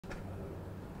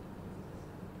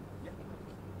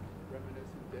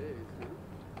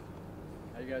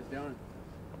guys doing?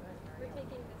 We're taking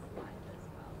this live as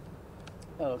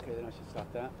well. Oh, okay, then I should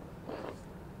stop that.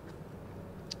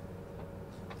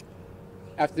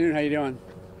 Afternoon, how you doing?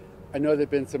 I know there have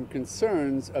been some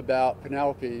concerns about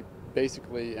Penelope,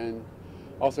 basically, and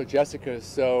also Jessica,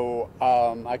 so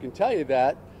I can tell you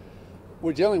that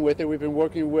we're dealing with it. We've been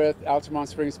working with Altamont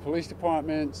Springs Police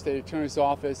Department, State Attorney's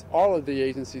Office, all of the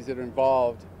agencies that are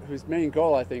involved, whose main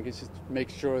goal, I think, is just to make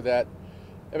sure that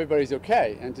everybody's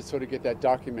okay and to sort of get that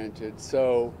documented.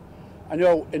 So I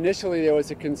know initially there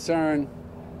was a concern,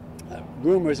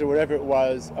 rumors or whatever it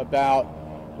was, about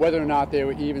whether or not they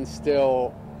were even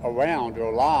still around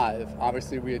or alive.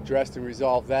 Obviously we addressed and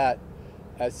resolved that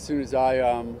as soon as I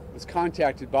was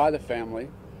contacted by the family.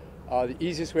 The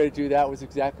easiest way to do that was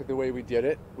exactly the way we did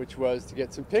it, which was to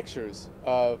get some pictures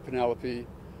of Penelope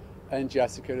and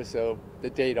Jessica to show the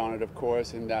date on it, of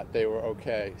course, and that they were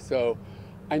okay. So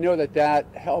I know that that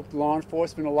helped law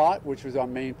enforcement a lot, which was our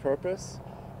main purpose.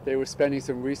 They were spending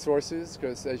some resources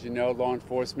because, as you know, law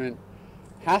enforcement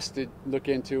has to look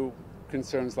into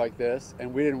concerns like this,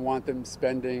 and we didn't want them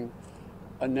spending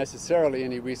unnecessarily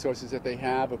any resources that they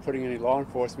have or putting any law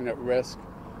enforcement at risk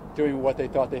doing what they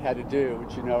thought they had to do,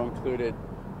 which, you know, included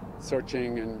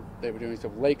searching, and they were doing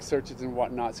some lake searches and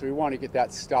whatnot. So we want to get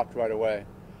that stopped right away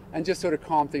and just sort of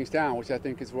calm things down, which I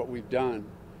think is what we've done.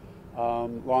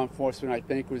 Law enforcement, I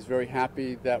think, was very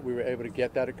happy that we were able to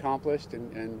get that accomplished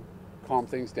and calm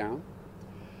things down.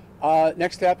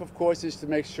 Next step, of course, is to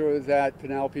make sure that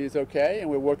Penelope is okay, and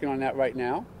we're working on that right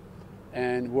now,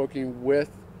 and working with,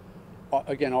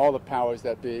 again, all the powers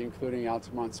that be, including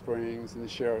Altamont Springs and the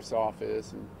Sheriff's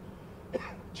Office and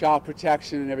Child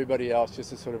Protection and everybody else,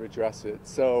 just to sort of address it.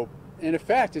 So, in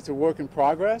effect, it's a work in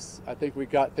progress. I think we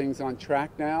got things on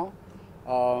track now.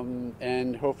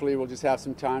 And hopefully we'll just have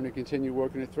some time to continue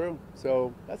working it through.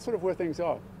 So that's sort of where things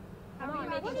are.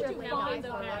 What did you find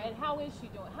her, and how is she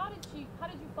doing? How did you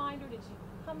find her? Did she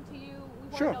come to you? We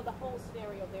want to know the whole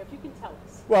scenario there, if you can tell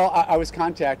us. Well, I was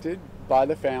contacted by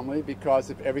the family because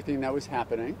of everything that was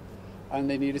happening, and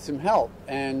they needed some help.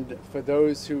 And for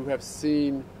those who have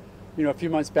seen, you know, a few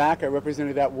months back, I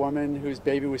represented that woman whose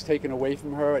baby was taken away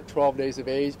from her at 12 days of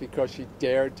age because she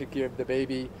dared to give the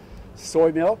baby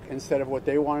soy milk instead of what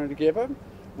they wanted to give him,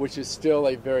 which is still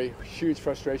a very huge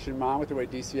frustration of mine with the way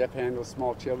DCF handles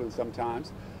small children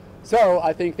sometimes. So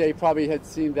I think they probably had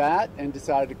seen that and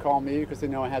decided to call me because they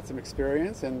know I had some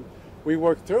experience, and we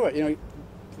worked through it. You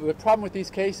know, the problem with these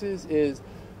cases is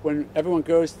when everyone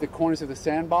goes to the corners of the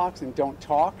sandbox and don't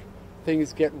talk,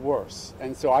 things get worse.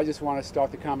 And so I just want to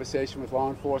start the conversation with law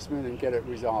enforcement and get it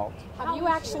resolved. Have you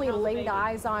actually laid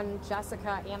eyes on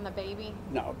Jessica and the baby?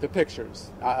 No, the pictures.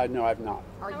 No, I've not.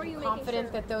 Are you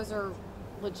confident that those are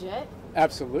legit?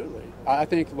 Absolutely. I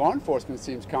think law enforcement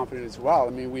seems confident as well.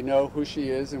 I mean, we know who she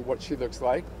is and what she looks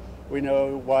like. We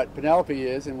know what Penelope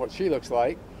is and what she looks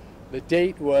like. The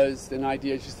date was an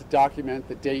idea just to document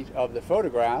the date of the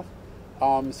photograph.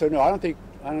 So no, I don't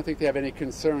think they have any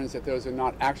concerns that those are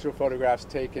not actual photographs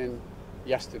taken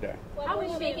yesterday. How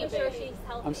is making sure she's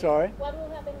healthy? I'm sorry? What will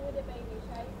happen with the baby?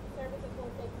 Should services will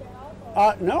take care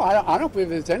of? No, I don't believe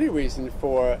there's any reason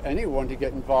for anyone to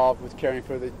get involved with caring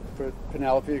for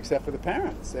Penelope except for the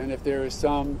parents. And if there are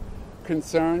some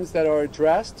concerns that are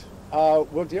addressed,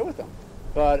 we'll deal with them.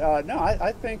 But no,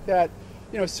 I think that,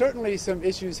 you know, certainly some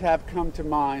issues have come to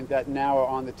mind that now are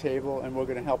on the table, and we're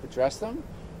going to help address them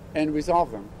and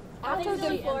resolve them. After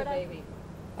the Florida,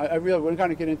 I really, we're not going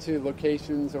to get into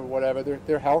locations or whatever.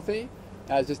 They're healthy,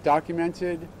 as is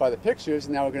documented by the pictures,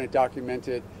 and now we're going to document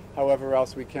it however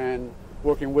else we can,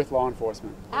 working with law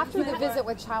enforcement. After the visit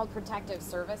with Child Protective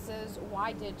Services,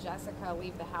 why did Jessica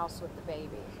leave the house with the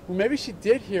baby? Well, maybe she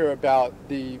did hear about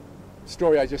the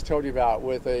story I just told you about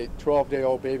with a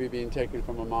 12-day-old baby being taken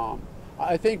from a mom.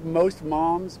 I think most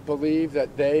moms believe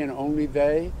that they and only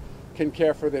they can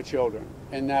care for their children,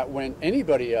 and that when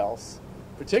anybody else,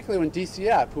 particularly when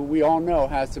DCF, who we all know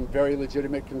has some very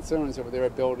legitimate concerns over their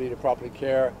ability to properly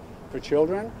care for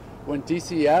children, when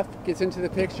DCF gets into the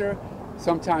picture,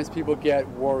 sometimes people get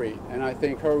worried. And I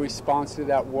think her response to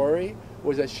that worry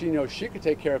was that she knows she could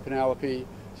take care of Penelope.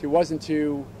 She wasn't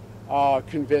too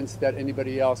convinced that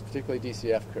anybody else, particularly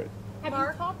DCF, could. Have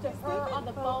you talked to her on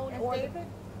the phone or David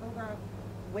over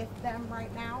with them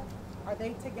right now? Are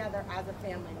they together as a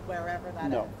family, wherever that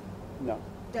is? No.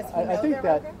 Does he know I think they're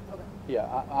that, okay? Okay.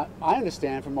 yeah, I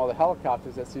understand from all the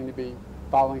helicopters that seem to be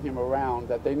following him around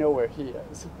that they know where he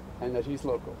is and that he's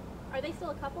local. are they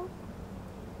still a couple?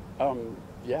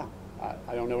 Yeah,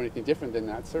 I don't know anything different than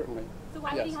that, certainly. So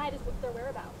why would he hide their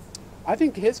whereabouts? I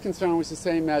think his concern was the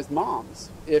same as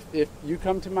mom's. If you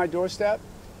come to my doorstep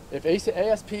If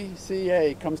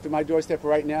ASPCA comes to my doorstep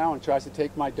right now and tries to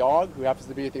take my dog, who happens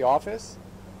to be at the office,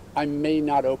 I may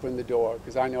not open the door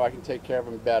because I know I can take care of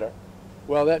him better.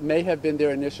 Well, that may have been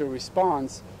their initial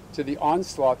response to the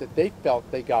onslaught that they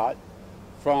felt they got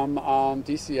from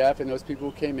DCF and those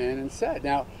people who came in and said.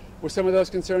 Now, were some of those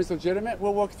concerns legitimate?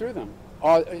 We'll work through them.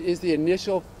 Is the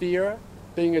initial fear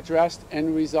being addressed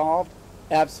and resolved?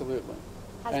 Absolutely.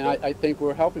 And I think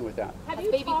we're helping with that. Has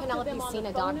baby Penelope seen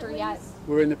a doctor yet?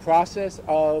 We're in the process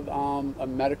of a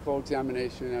medical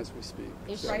examination as we speak.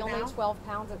 Is she only 12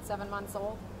 pounds at 7 months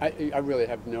old? I really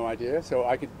have no idea. So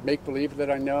I could make believe that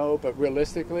I know, but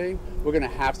realistically, we're going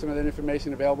to have some of that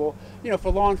information available,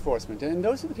 for law enforcement. And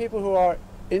those are the people who are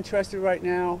interested right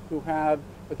now, who have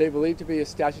what they believe to be a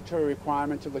statutory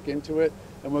requirement to look into it,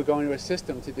 and we're going to assist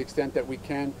them to the extent that we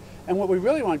can. And what we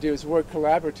really want to do is work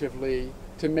collaboratively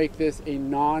to make this a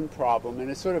non-problem, and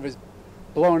it sort of has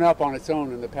blown up on its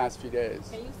own in the past few days.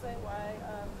 Can you say why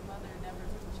the mother never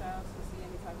took the child to see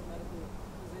any type of medical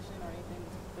physician or anything?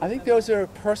 I think those are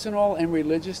personal and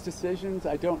religious decisions.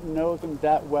 I don't know them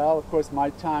that well. Of course, my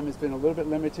time has been a little bit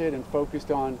limited and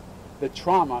focused on the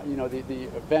trauma, the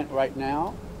event right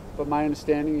now. But my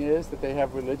understanding is that they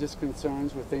have religious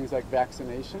concerns with things like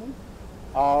vaccination.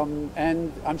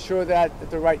 And I'm sure that at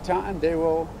the right time they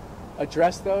will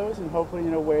address those, and hopefully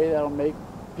in a way that'll make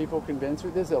people convinced.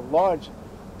 There's a large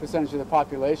percentage of the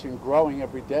population growing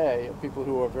every day of people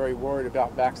who are very worried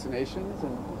about vaccinations,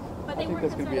 and But I they think weren't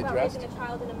that's going to be concerned about addressed. raising a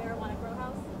child in a marijuana grow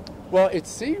house? Well, it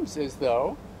seems as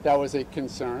though that was a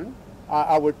concern.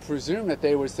 I would presume that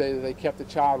they would say that they kept the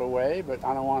child away, but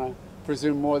I don't want to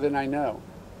presume more than I know.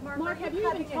 Mark, have you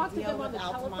even talked to them on the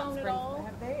telephone at all?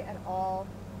 Have they at all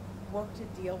worked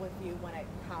to deal with you when it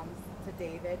comes to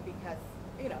David? Because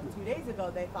 2 days ago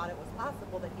they thought it was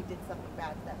possible that he did something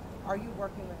bad to them. Are you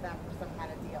working with them for some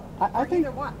kind of deal? I think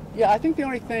either one. Yeah, I think the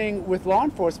only thing with law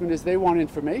enforcement is they want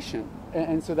information,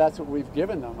 and so that's what we've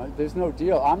given them. There's no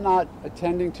deal. I'm not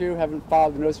haven't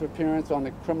filed a notice of appearance on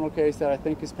the criminal case that I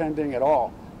think is pending at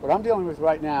all. What I'm dealing with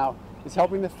right now is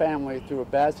helping the family through a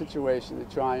bad situation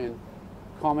to try and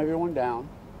calm everyone down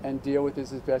and deal with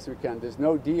this as best we can. There's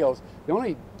no deals. The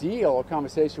only deal or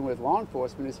conversation with law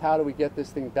enforcement is how do we get this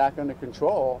thing back under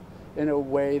control in a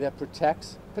way that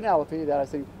protects Penelope, that I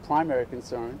think primary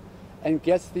concern, and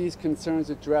gets these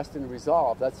concerns addressed and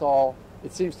resolved. That's all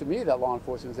it seems to me that law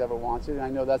enforcement has ever wanted, and I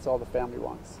know that's all the family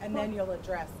wants. And then you'll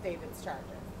address David's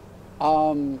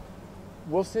charges.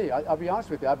 We'll see. I'll be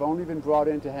honest with you. I've only been brought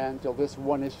in to handle this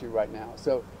one issue right now.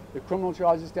 So the criminal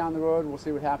charges down the road, we'll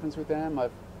see what happens with them.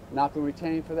 I've not been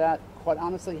retained for that. Quite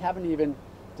honestly, haven't even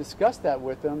discussed that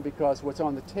with them because what's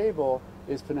on the table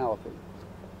is Penelope.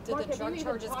 Did the drug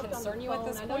charges concern you at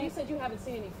this I point? know you said you haven't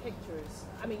seen any pictures.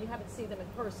 I mean, you haven't seen them in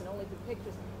person, only through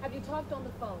pictures. Have you talked on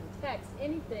the phone, text,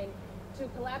 anything to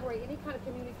collaborate, any kind of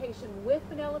communication with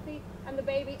Penelope and the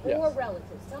baby or Yes.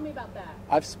 relatives? Tell me about that.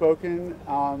 I've spoken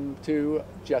to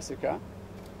Jessica,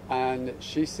 and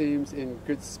she seems in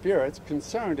good spirits,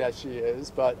 concerned as she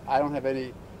is, but I don't have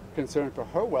any concern for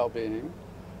her well-being.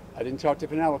 I didn't talk to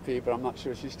Penelope, but I'm not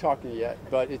sure she's talking yet.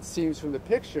 But it seems from the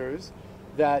pictures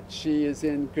that she is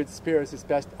in good spirits as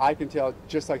best I can tell,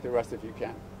 just like the rest of you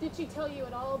can. Did she tell you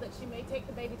at all that she may take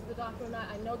the baby to the doctor or not?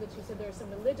 I know that you said there are some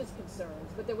religious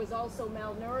concerns, but there was also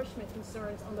malnourishment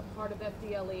concerns on the part of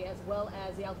FDLE as well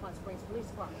as the Altamont Springs Police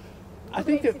Department. I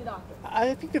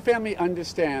think the family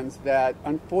understands that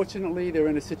unfortunately they're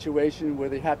in a situation where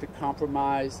they have to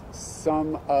compromise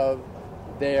some of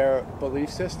their belief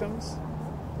systems.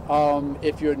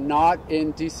 If you're not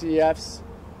in DCF's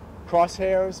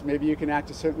crosshairs, maybe you can act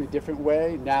a certainly different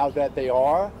way. Now that they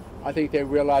are, I think they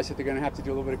realize that they're going to have to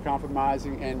do a little bit of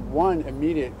compromising, and one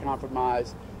immediate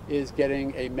compromise is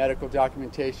getting a medical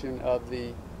documentation of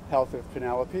the health of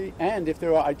Penelope. And if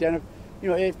there are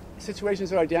if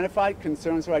situations are identified,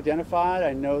 concerns are identified,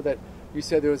 I know that you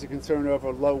said there was a concern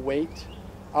over low weight,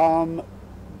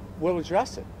 we'll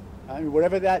address it. I mean,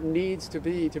 whatever that needs to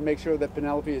be to make sure that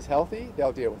Penelope is healthy,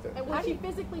 they'll deal with it. And will she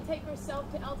physically take herself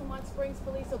to Altamont Springs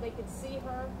Police so they can see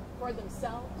her for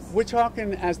themselves? We're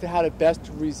talking as to how to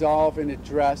best resolve and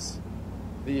address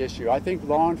the issue. I think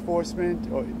law enforcement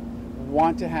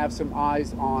want to have some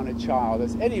eyes on a child,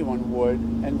 as anyone would,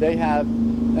 and they have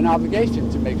an obligation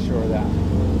to make sure of that.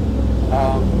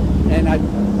 And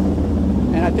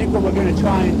I think what we're going to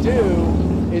try and do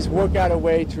is work out a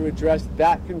way to address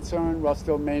that concern while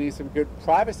still maintaining some good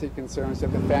privacy concerns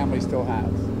that the family still has.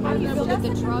 How do you feel that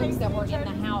the drugs that were in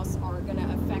the house are going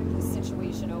to affect the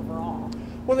situation overall?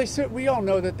 Well, we all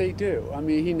know that they do. I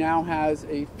mean, he now has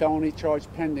a felony charge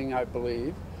pending, I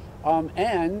believe.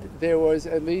 And there was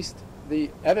at least the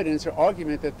evidence or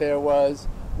argument that there was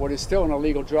what is still an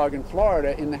illegal drug in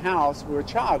Florida in the house where a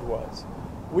child was.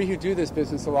 We who do this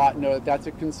business a lot know that that's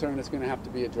a concern that's going to have to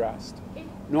be addressed.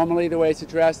 Normally the way it's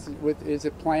addressed is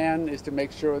a plan is to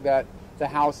make sure that the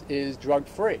house is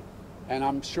drug-free. And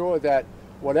I'm sure that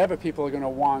whatever people are going to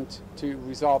want to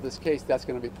resolve this case, that's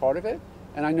going to be part of it.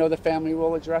 And I know the family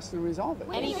will address and resolve it.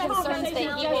 Any concerns that he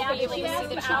will be able to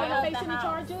see the child? Facing the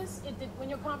charges? When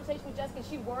your conversation with Jessica, is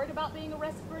she worried about being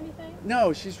arrested for anything?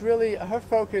 No, she's really, her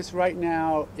focus right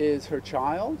now is her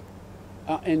child.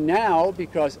 And now,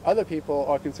 because other people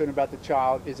are concerned about the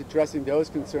child, is addressing those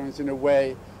concerns in a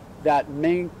way that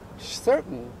makes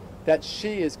certain that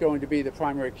she is going to be the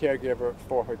primary caregiver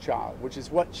for her child, which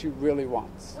is what she really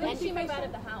wants. When did she move out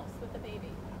of the house with the baby?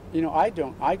 You know, I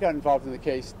got involved in the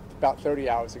case about 30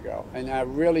 hours ago, and I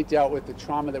really dealt with the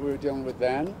trauma that we were dealing with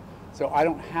then. So I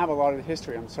don't have a lot of the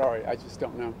history. I'm sorry, I just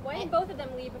don't know. Why did both of them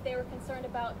leave if they were concerned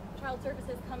about child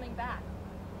services coming back?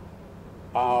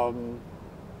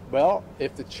 Well,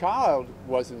 if the child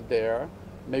wasn't there,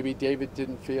 maybe David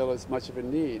didn't feel as much of a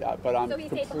need. But I'm So he stayed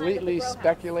behind at the completely grow house.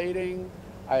 speculating.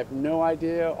 I have no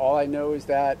idea. All I know is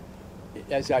that,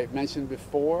 as I mentioned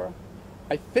before,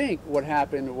 I think what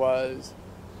happened was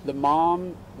the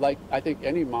mom, like I think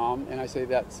any mom, and I say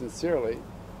that sincerely,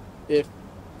 if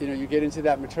you get into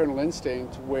that maternal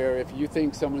instinct where if you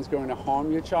think someone's going to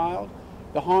harm your child,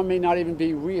 the harm may not even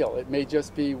be real. It may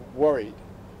just be worried.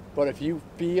 But if you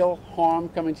feel harm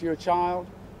coming to your child,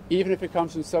 even if it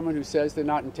comes from someone who says they're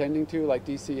not intending to, like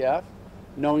DCF,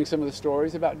 knowing some of the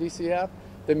stories about DCF,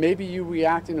 then maybe you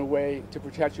react in a way to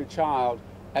protect your child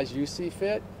as you see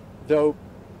fit, though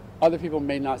other people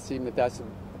may not seem that that's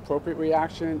an appropriate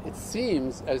reaction. It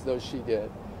seems as though she did.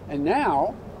 And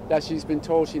now that she's been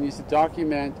told she needs to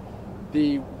document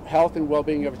the health and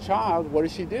well-being of a child, what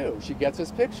does she do? She gets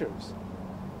us pictures.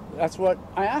 That's what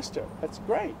I asked her. That's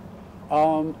great.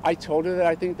 I told her that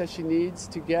I think that she needs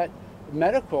to get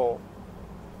medical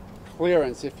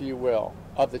clearance, if you will,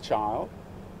 of the child,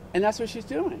 and that's what she's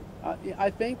doing. I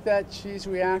think that she's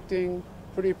reacting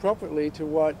pretty appropriately to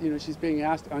what she's being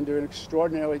asked under an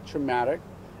extraordinarily traumatic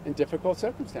and difficult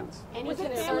circumstance. Any Was it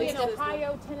concerns family in that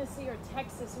Ohio, Tennessee, or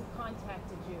Texas who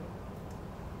contacted you?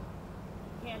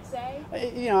 Can't say?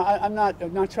 I'm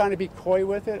not trying to be coy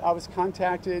with it. I was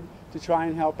contacted to try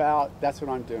and help out. That's what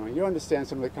I'm doing. You understand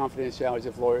some of the confidentialities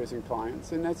of lawyers and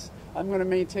clients, and I'm going to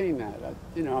maintain that.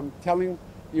 I'm telling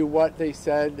you what they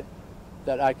said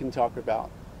that I can talk about.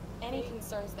 Any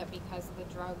concerns that because of the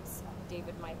drugs,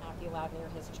 David might not be allowed near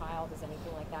his child? Has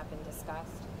anything like that been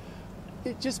discussed?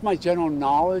 Just my general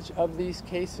knowledge of these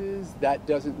cases, that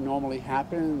doesn't normally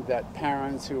happen, that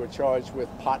parents who are charged with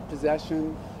pot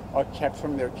possession are kept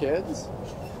from their kids.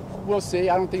 We'll see.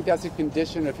 I don't think that's a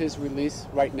condition of his release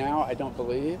right now, I don't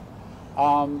believe.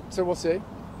 So we'll see.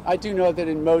 I do know that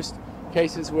in most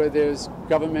cases where there's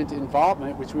government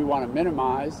involvement, which we want to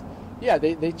minimize, yeah,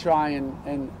 they try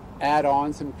and add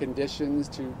on some conditions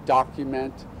to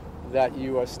document that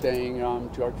you are staying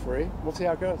drug-free. We'll see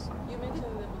how it goes. You mentioned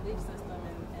the belief system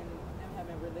and them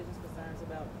having religious concerns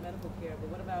about medical care, but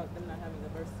what about them not having a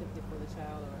birth certificate for the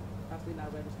child or possibly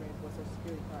not registering for a social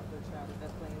security card for the child? Is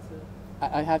that playing into?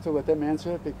 I have to let them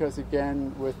answer it because,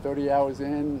 again, with 30 hours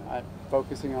in, I'm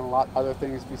focusing on a lot other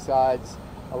things besides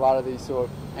a lot of the sort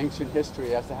of ancient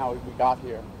history as to how we got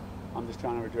here. I'm just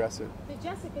trying to address it. Did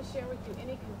Jessica share with you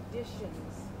any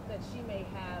conditions that she may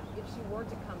have if she were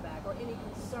to come back, or any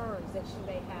concerns that she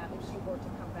may have if she were to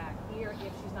come back here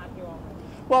if she's not here already?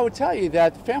 Well, I would tell you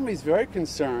that the family is very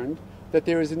concerned that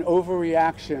there is an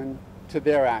overreaction to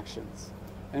their actions.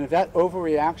 And if that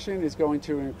overreaction is going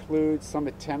to include some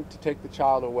attempt to take the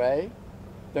child away,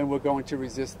 then we're going to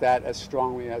resist that as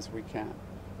strongly as we can.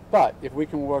 But if we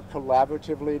can work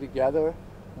collaboratively together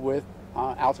with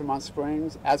Altamont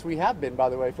Springs, as we have been, by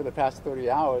the way, for the past 30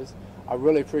 hours, I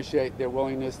really appreciate their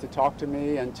willingness to talk to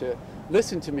me and to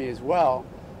listen to me as well,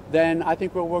 then I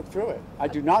think we'll work through it. I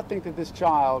do not think that this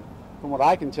child, from what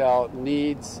I can tell,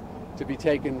 needs to be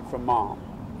taken from mom.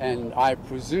 And I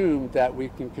presume that we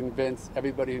can convince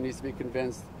everybody who needs to be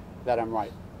convinced that I'm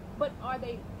right. But are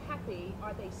they happy?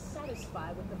 Are they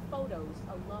satisfied with the photos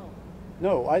alone?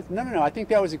 No. I think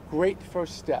that was a great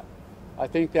first step. I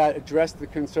think that addressed the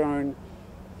concern,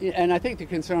 and I think the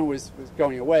concern was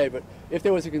going away, but if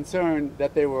there was a concern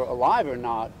that they were alive or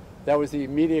not, that was the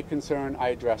immediate concern. I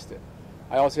addressed it.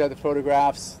 I also had the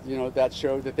photographs, that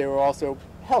showed that they were also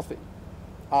healthy.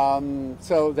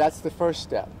 So that's the first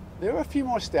step. There are a few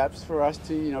more steps for us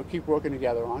to, keep working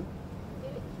together on.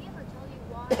 Did he ever tell you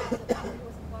why the family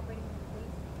wasn't cooperating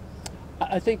with the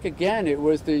police? I think, again, it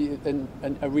was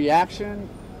a reaction.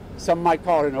 Some might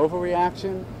call it an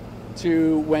overreaction.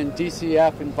 to when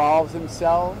DCF involves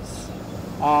themselves.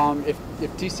 If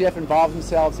DCF involves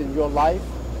themselves in your life,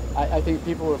 I think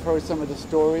people who have heard some of the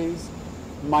stories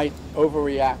might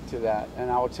overreact to that. And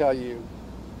I will tell you,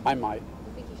 I might. You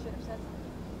think you should have said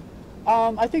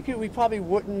something? I think we probably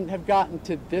wouldn't have gotten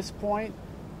to this point,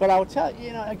 but I will tell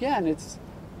you, again, it's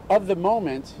of the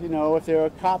moment. If there are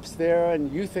cops there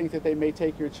and you think that they may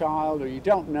take your child or you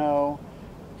don't know,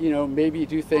 maybe you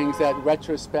do things that in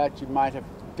retrospect you might have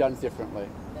done differently.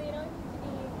 Do you know if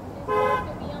she's forced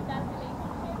to be on that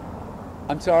relationship?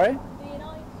 I'm sorry? Do you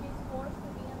know if she's forced to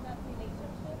be in that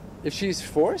relationship? If she's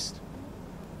forced?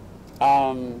 I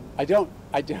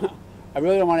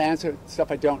really don't want to answer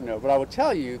stuff I don't know, but I will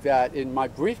tell you that in my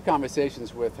brief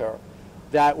conversations with her,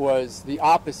 that was the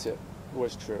opposite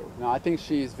was true. Now, I think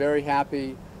she's very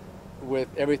happy with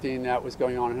everything that was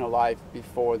going on in her life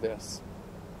before this.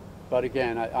 But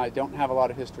again, I don't have a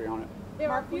lot of history on it. There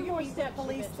are a Mark, few will you more meet the steps.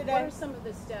 police you mentioned. today? What are some of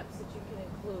the steps that you can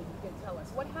include? You can tell us.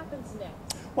 What happens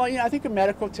next? Well, I think a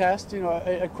medical test,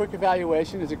 a quick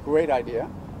evaluation is a great idea.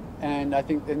 And I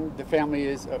think then the family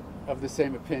is of the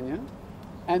same opinion.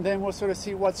 And then we'll sort of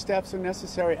see what steps are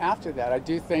necessary after that. I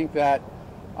do think that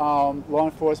law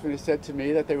enforcement has said to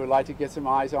me that they would like to get some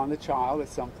eyes on the child at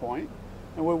some point.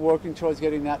 And we're working towards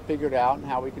getting that figured out and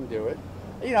how we can do it.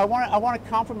 I want to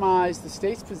compromise the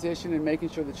state's position in making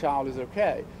sure the child is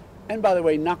okay. And by the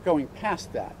way, not going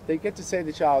past that. They get to say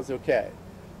the child's okay.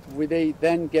 They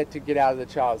then get to get out of the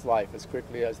child's life as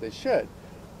quickly as they should.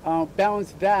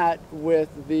 Balance that with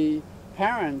the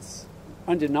parents'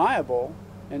 undeniable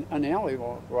and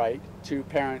unalienable right to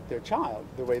parent their child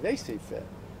the way they see fit.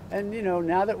 And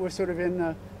now that we're sort of in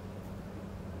the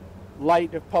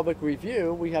light of public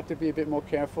review, we have to be a bit more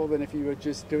careful than if you were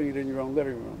just doing it in your own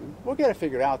living room. And we'll get it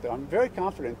figured out, though. I'm very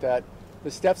confident that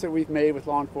the steps that we've made with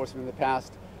law enforcement in the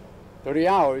past 30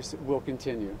 hours will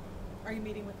continue. Are you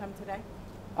meeting with them today?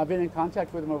 I've been in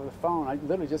contact with them over the phone. I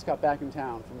literally just got back in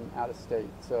town from out of state.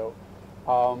 So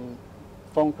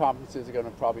phone conferences are going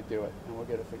to probably do it, and we'll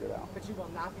get it figured out. But you will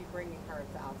not be bringing her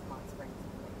to Altamont Springs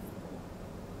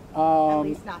Police. At Um,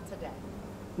 least not today.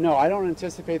 no, I don't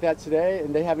anticipate that today,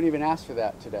 and they haven't even asked for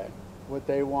that today. What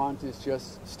they want is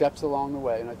just steps along the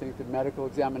way, and I think the medical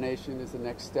examination is the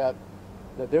next step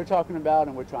that they're talking about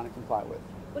and we're trying to comply with.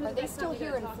 When is Are the they next still time you're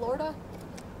here in gonna talk to Florida?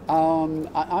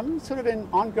 I'm sort of in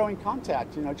ongoing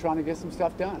contact, trying to get some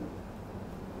stuff done.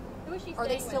 Who is she Are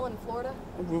they staying still with? in Florida?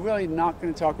 We're really not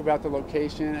going to talk about the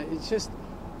location. It's just,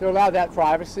 they're allowed that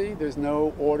privacy. There's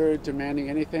no order demanding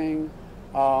anything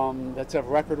that's of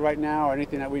record right now or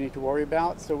anything that we need to worry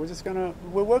about. So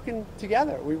we're working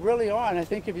together. We really are. And I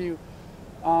think if you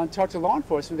talk to law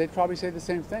enforcement, they'd probably say the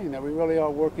same thing, that we really are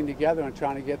working together and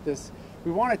trying to get this.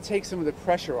 We want to take some of the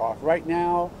pressure off. Right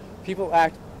now, people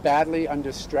act badly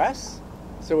under stress,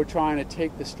 so we're trying to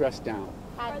take the stress down.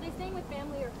 Are they staying with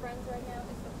family or friends right now?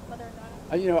 Is the mother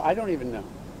or daughter? I don't even know.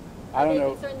 I don't Are they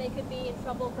know. concerned they could be in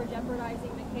trouble for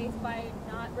jeopardizing the case by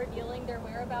not revealing their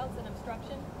whereabouts and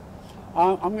obstruction?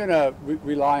 I'm going to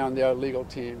rely on their legal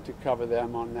team to cover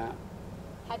them on that.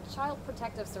 Had Child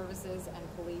Protective Services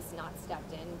and police not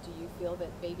stepped in, do you feel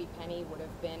that baby Penny would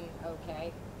have been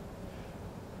okay?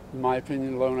 In my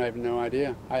opinion alone, I have no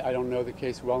idea. I don't know the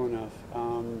case well enough.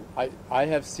 I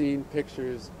have seen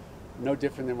pictures no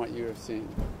different than what you have seen.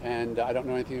 And I don't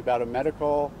know anything about a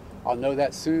medical. I'll know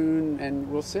that soon,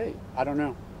 and we'll see. I don't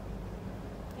know.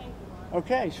 Thank you, Mark.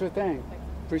 Okay, sure thing.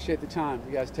 Appreciate the time.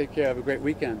 You guys take care. Have a great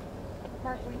weekend.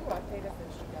 Mark, will you update us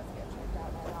if she does get checked out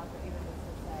by a doctor, even just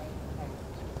to say, hey,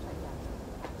 she was checked out?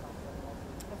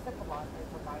 The simple laws they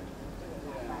provide you to do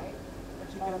that, right? But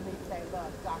you can at least say, look,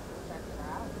 doctor